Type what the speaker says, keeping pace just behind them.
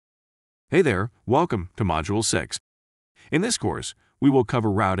Hey there, welcome to Module 6. In this course, we will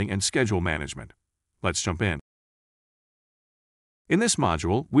cover routing and schedule management. Let's jump in. In this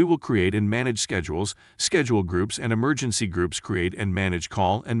module, we will create and manage schedules, schedule groups and emergency groups, create and manage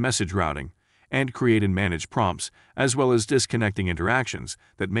call and message routing, and create and manage prompts, as well as disconnecting interactions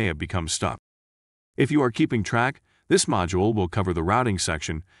that may have become stuck. If you are keeping track, this module will cover the routing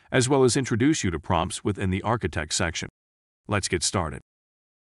section, as well as introduce you to prompts within the architect section. Let's get started.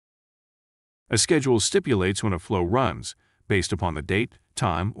 A schedule stipulates when a flow runs, based upon the date,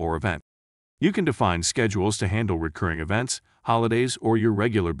 time, or event. You can define schedules to handle recurring events, holidays, or your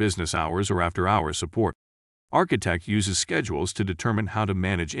regular business hours or after-hours support. Architect uses schedules to determine how to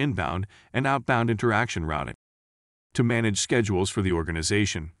manage inbound and outbound interaction routing. To manage schedules for the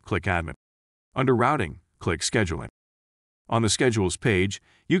organization, click Admin. Under Routing, click Scheduling. On the Schedules page,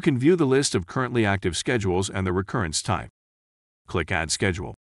 you can view the list of currently active schedules and the recurrence type. Click Add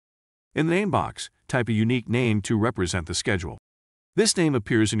Schedule. In the name box, type a unique name to represent the schedule. This name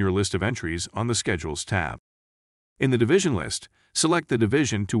appears in your list of entries on the Schedules tab. In the division list, select the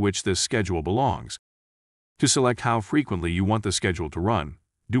division to which this schedule belongs. To select how frequently you want the schedule to run,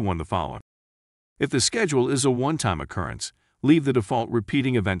 do one of the following. If the schedule is a one-time occurrence, leave the default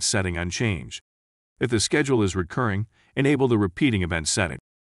repeating event setting unchanged. If the schedule is recurring, enable the repeating event setting.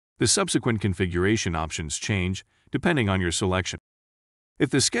 The subsequent configuration options change depending on your selection. If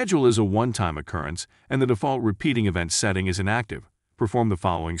the schedule is a one-time occurrence and the default repeating event setting is inactive, perform the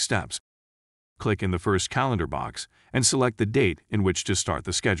following steps. Click in the first calendar box and select the date in which to start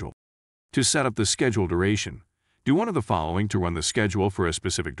the schedule. To set up the schedule duration, do one of the following to run the schedule for a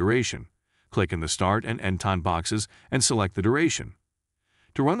specific duration. Click in the start and end time boxes and select the duration.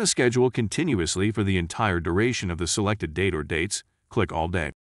 To run the schedule continuously for the entire duration of the selected date or dates, click All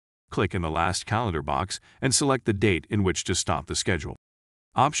Day. Click in the last calendar box and select the date in which to stop the schedule.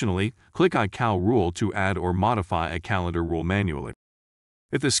 Optionally, click iCal Rule to add or modify a calendar rule manually.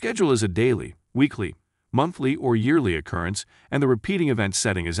 If the schedule is a daily, weekly, monthly, or yearly occurrence and the repeating event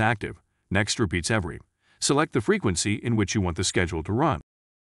setting is active, next repeats every, select the frequency in which you want the schedule to run.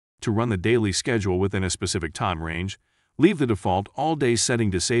 To run the daily schedule within a specific time range, leave the default all-day setting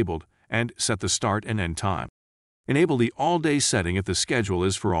disabled and set the start and end time. Enable the all-day setting if the schedule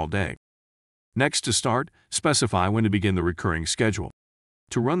is for all day. Next, to start, specify when to begin the recurring schedule.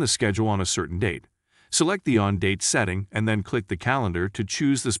 To run the schedule on a certain date, select the on-date setting and then click the calendar to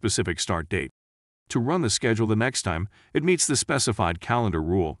choose the specific start date. To run the schedule the next time it meets the specified calendar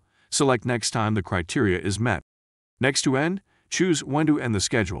rule, select next time the criteria is met. Next, to end, choose when to end the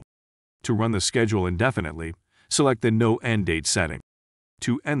schedule. To run the schedule indefinitely, select the no end date setting.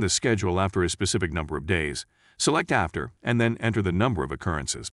 To end the schedule after a specific number of days, select after and then enter the number of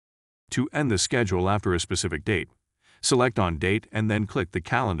occurrences. To end the schedule after a specific date, select on date and then click the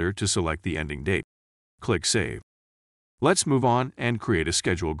calendar to select the ending date. Click Save. Let's move on and create a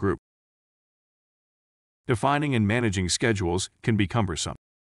schedule group. Defining and managing schedules can be cumbersome.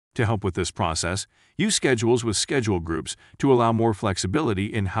 To help with this process, use schedules with schedule groups to allow more flexibility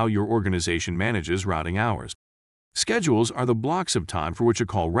in how your organization manages routing hours. Schedules are the blocks of time for which a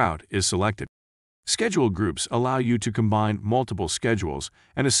call route is selected. Schedule groups allow you to combine multiple schedules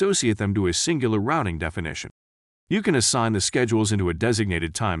and associate them to a singular routing definition. You can assign the schedules into a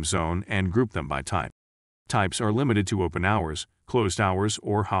designated time zone and group them by type. Types are limited to open hours, closed hours,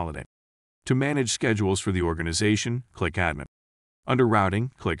 or holiday. To manage schedules for the organization, click Admin. Under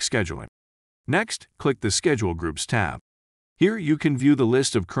Routing, click Scheduling. Next, click the Schedule Groups tab. Here you can view the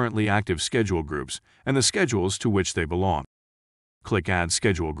list of currently active schedule groups and the schedules to which they belong. Click Add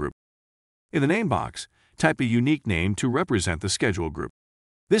Schedule Group. In the name box, type a unique name to represent the schedule group.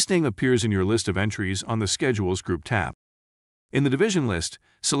 This name appears in your list of entries on the Schedules Group tab. In the division list,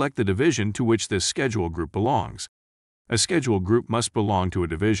 select the division to which this schedule group belongs. A schedule group must belong to a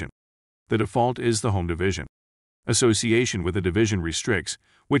division. The default is the home division. Association with a division restricts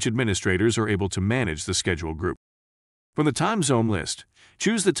which administrators are able to manage the schedule group. From the time zone list,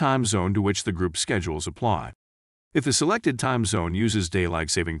 choose the time zone to which the group schedules apply. If the selected time zone uses daylight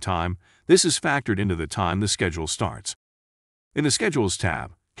saving time, this is factored into the time the schedule starts. In the Schedules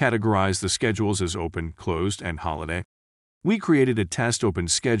tab, categorize the schedules as open, closed, and holiday. We created a test open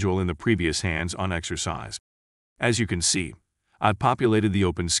schedule in the previous hands-on exercise. As you can see, I've populated the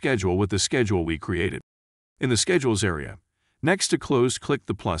open schedule with the schedule we created. In the Schedules area, next to Closed, click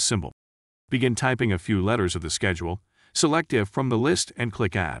the plus symbol. Begin typing a few letters of the schedule, select If from the list and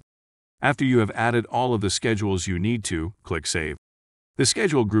click Add. After you have added all of the schedules you need to, click Save. The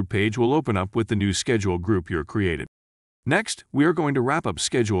Schedule Group page will open up with the new schedule group you created. Next, we are going to wrap up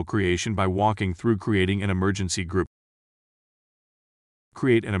schedule creation by walking through creating an emergency group.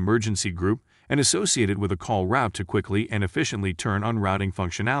 create an emergency group and associate it with a call route to quickly and efficiently turn on routing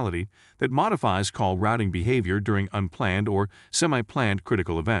functionality that modifies call routing behavior during unplanned or semi-planned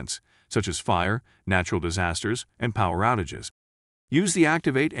critical events, such as fire, natural disasters, and power outages. Use the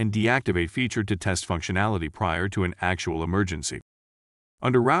Activate and Deactivate feature to test functionality prior to an actual emergency.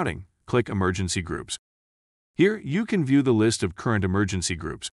 Under Routing, click Emergency Groups. Here, you can view the list of current emergency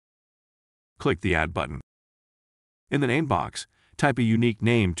groups. Click the Add button. In the name box, type a unique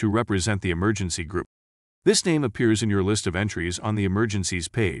name to represent the emergency group. This name appears in your list of entries on the Emergencies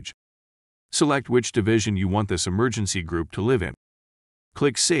page. Select which division you want this emergency group to live in.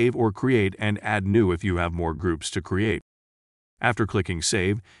 Click Save or Create and add New if you have more groups to create. After clicking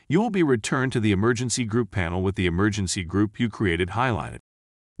Save, you will be returned to the Emergency Group panel with the emergency group you created highlighted.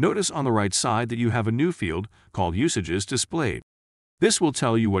 Notice on the right side that you have a new field called Usages displayed. This will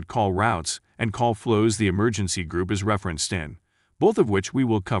tell you what call routes and call flows the emergency group is referenced in, both of which we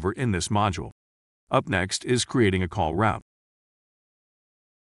will cover in this module. Up next is creating a call route.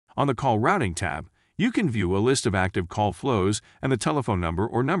 On the Call Routing tab, you can view a list of active call flows and the telephone number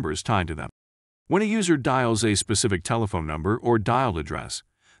or numbers tied to them. When a user dials a specific telephone number or dialed address,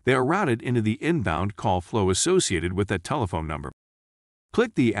 they are routed into the inbound call flow associated with that telephone number.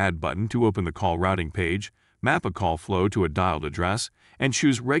 Click the Add button to open the call routing page, map a call flow to a dialed address, and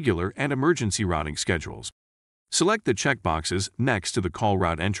choose regular and emergency routing schedules. Select the checkboxes next to the call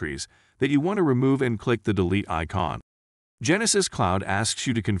route entries that you want to remove and click the Delete icon. Genesys Cloud asks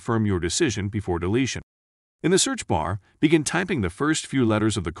you to confirm your decision before deletion. In the search bar, begin typing the first few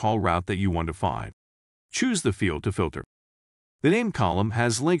letters of the call route that you want to find. Choose the field to filter. The name column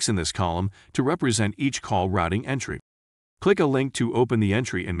has links in this column to represent each call routing entry. Click a link to open the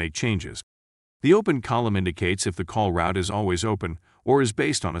entry and make changes. The Open column indicates if the call route is always open or is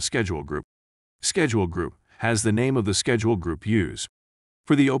based on a schedule group. Schedule group has the name of the schedule group used.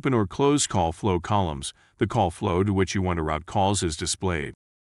 For the Open or Closed call flow columns, the call flow to which you want to route calls is displayed.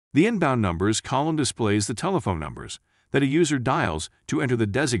 The Inbound Numbers column displays the telephone numbers that a user dials to enter the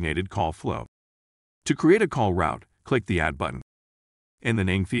designated call flow. To create a call route, click the Add button. In the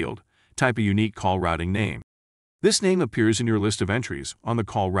Name field, type a unique call routing name. This name appears in your list of entries on the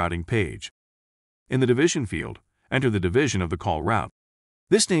call routing page. In the Division field, enter the division of the call route.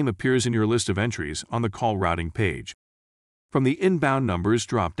 This name appears in your list of entries on the call routing page. From the Inbound Numbers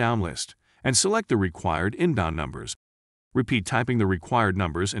drop-down list, and select the required inbound numbers. Repeat typing the required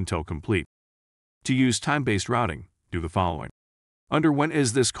numbers until complete. To use time-based routing, do the following. Under When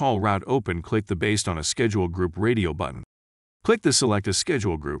is this call route open, click the Based on a Schedule Group radio button. Click the Select a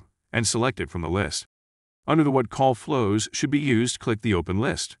Schedule Group and select it from the list. Under the What call flows should be used, click the Open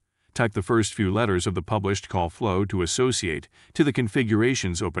list. Type the first few letters of the published call flow to associate to the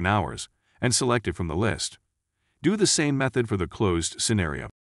configuration's open hours and select it from the list. Do the same method for the closed scenario.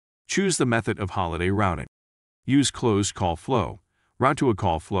 Choose the method of holiday routing. Use Closed call flow, route to a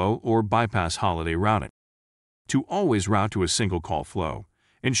call flow, or bypass holiday routing. To always route to a single call flow,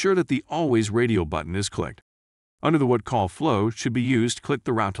 ensure that the Always radio button is clicked. Under the What call flow should be used, click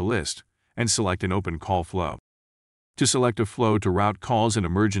the Route to List and select an open call flow. To select a flow to route calls in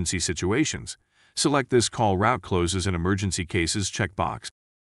emergency situations, select this Call Route Closes in Emergency Cases checkbox.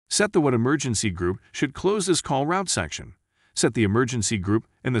 Set the What emergency group should close this call route section. Set the emergency group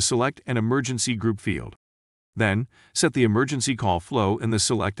in the Select an Emergency Group field. Then, set the emergency call flow in the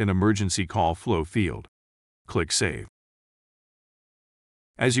Select an Emergency Call Flow field. Click Save.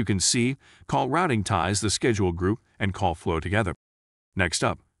 As you can see, call routing ties the schedule group and call flow together. Next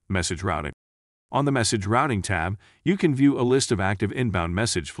up, Message Routing. On the Message Routing tab, you can view a list of active inbound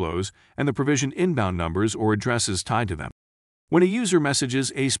message flows and the provision inbound numbers or addresses tied to them. When a user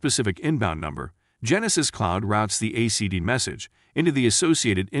messages a specific inbound number, Genesys Cloud routes the ACD message into the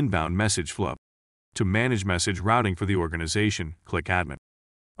associated inbound message flow. To manage message routing for the organization, click Admin.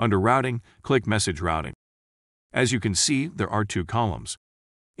 Under Routing, click Message Routing. As you can see, there are two columns.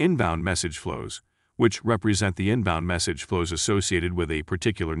 Inbound message flows, which represent the inbound message flows associated with a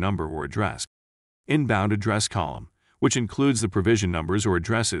particular number or address. Inbound Address column, which includes the provision numbers or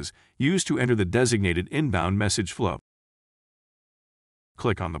addresses used to enter the designated inbound message flow.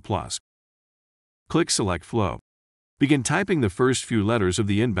 Click on the plus. Click Select Flow. Begin typing the first few letters of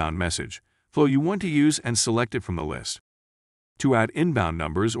the inbound message flow you want to use and select it from the list. To add inbound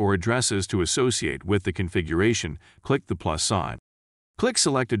numbers or addresses to associate with the configuration, click the plus sign. Click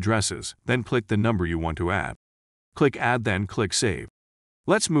Select Addresses, then click the number you want to add. Click Add, then click Save.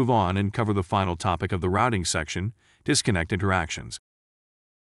 Let's move on and cover the final topic of the routing section, Disconnect Interactions.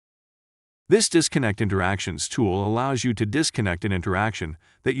 This Disconnect Interactions tool allows you to disconnect an interaction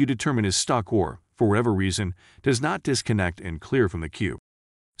that you determine is stuck or, for whatever reason, does not disconnect and clear from the queue.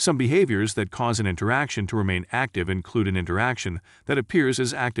 Some behaviors that cause an interaction to remain active include an interaction that appears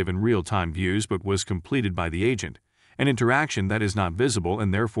as active in real-time views but was completed by the agent, an interaction that is not visible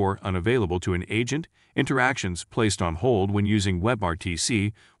and therefore unavailable to an agent, interactions placed on hold when using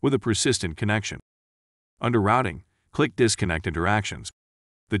WebRTC with a persistent connection. Under Routing, click Disconnect Interactions.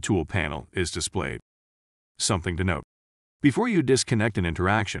 The tool panel is displayed. Something to note. Before you disconnect an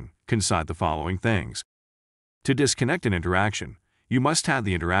interaction, consider the following things. To disconnect an interaction, you must have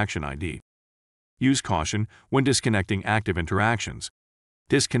the interaction ID. Use caution when disconnecting active interactions.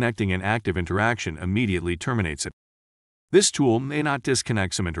 Disconnecting an active interaction immediately terminates it. This tool may not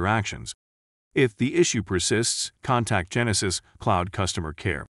disconnect some interactions. If the issue persists, contact Genesys Cloud Customer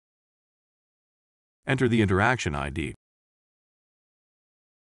Care. Enter the interaction ID.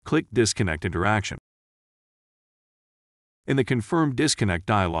 Click Disconnect Interaction. In the Confirm Disconnect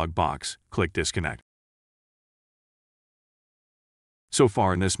dialog box, click Disconnect. So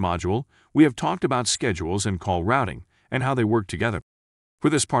far in this module, we have talked about schedules and call routing and how they work together. For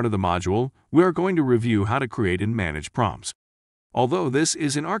this part of the module, we are going to review how to create and manage prompts. Although this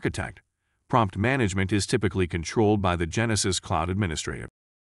is an architect, prompt management is typically controlled by the Genesys Cloud Administrator.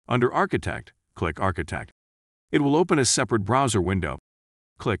 Under Architect, click Architect. It will open a separate browser window.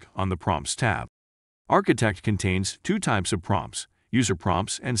 Click on the Prompts tab. Architect contains two types of prompts, user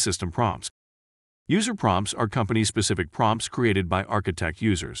prompts and system prompts. User prompts are company-specific prompts created by Architect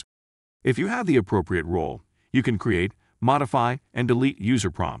users. If you have the appropriate role, you can create, modify, and delete user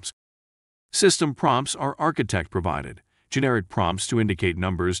prompts. System prompts are Architect-provided, generic prompts to indicate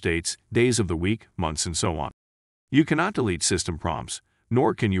numbers, dates, days of the week, months, and so on. You cannot delete system prompts,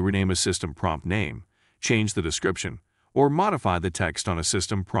 nor can you rename a system prompt name, change the description, or modify the text on a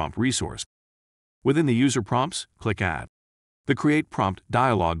system prompt resource. Within the user prompts, click Add. The Create Prompt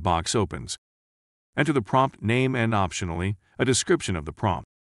dialog box opens. Enter the prompt name and optionally, a description of the prompt.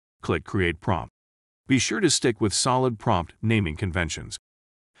 Click Create Prompt. Be sure to stick with solid prompt naming conventions.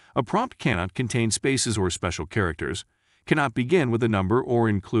 A prompt cannot contain spaces or special characters, cannot begin with a number or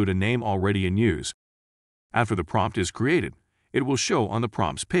include a name already in use. After the prompt is created, it will show on the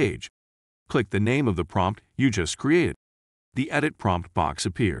prompts page. Click the name of the prompt you just created. The Edit Prompt box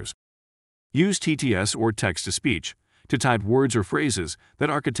appears. Use TTS or text-to-speech to type words or phrases that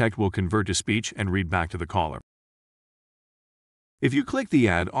Architect will convert to speech and read back to the caller. If you click the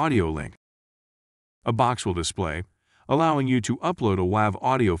Add Audio link, a box will display, allowing you to upload a WAV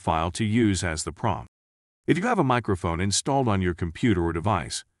audio file to use as the prompt. If you have a microphone installed on your computer or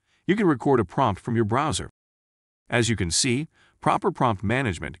device, you can record a prompt from your browser. As you can see, proper prompt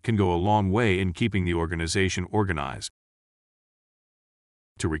management can go a long way in keeping the organization organized.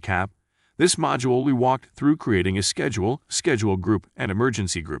 To recap, this module we walked through creating a schedule group, and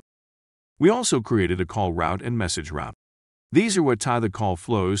emergency group. We also created a call route and message route. These are what tie the call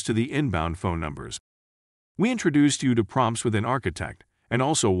flows to the inbound phone numbers. We introduced you to prompts within Architect and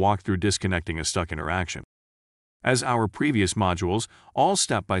also walked through disconnecting a stuck interaction. As our previous modules, all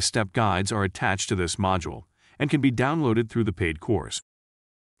step-by-step guides are attached to this module and can be downloaded through the paid course.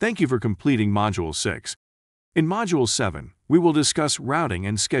 Thank you for completing Module 6. In Module 7, we will discuss routing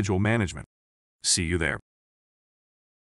and schedule management. See you there.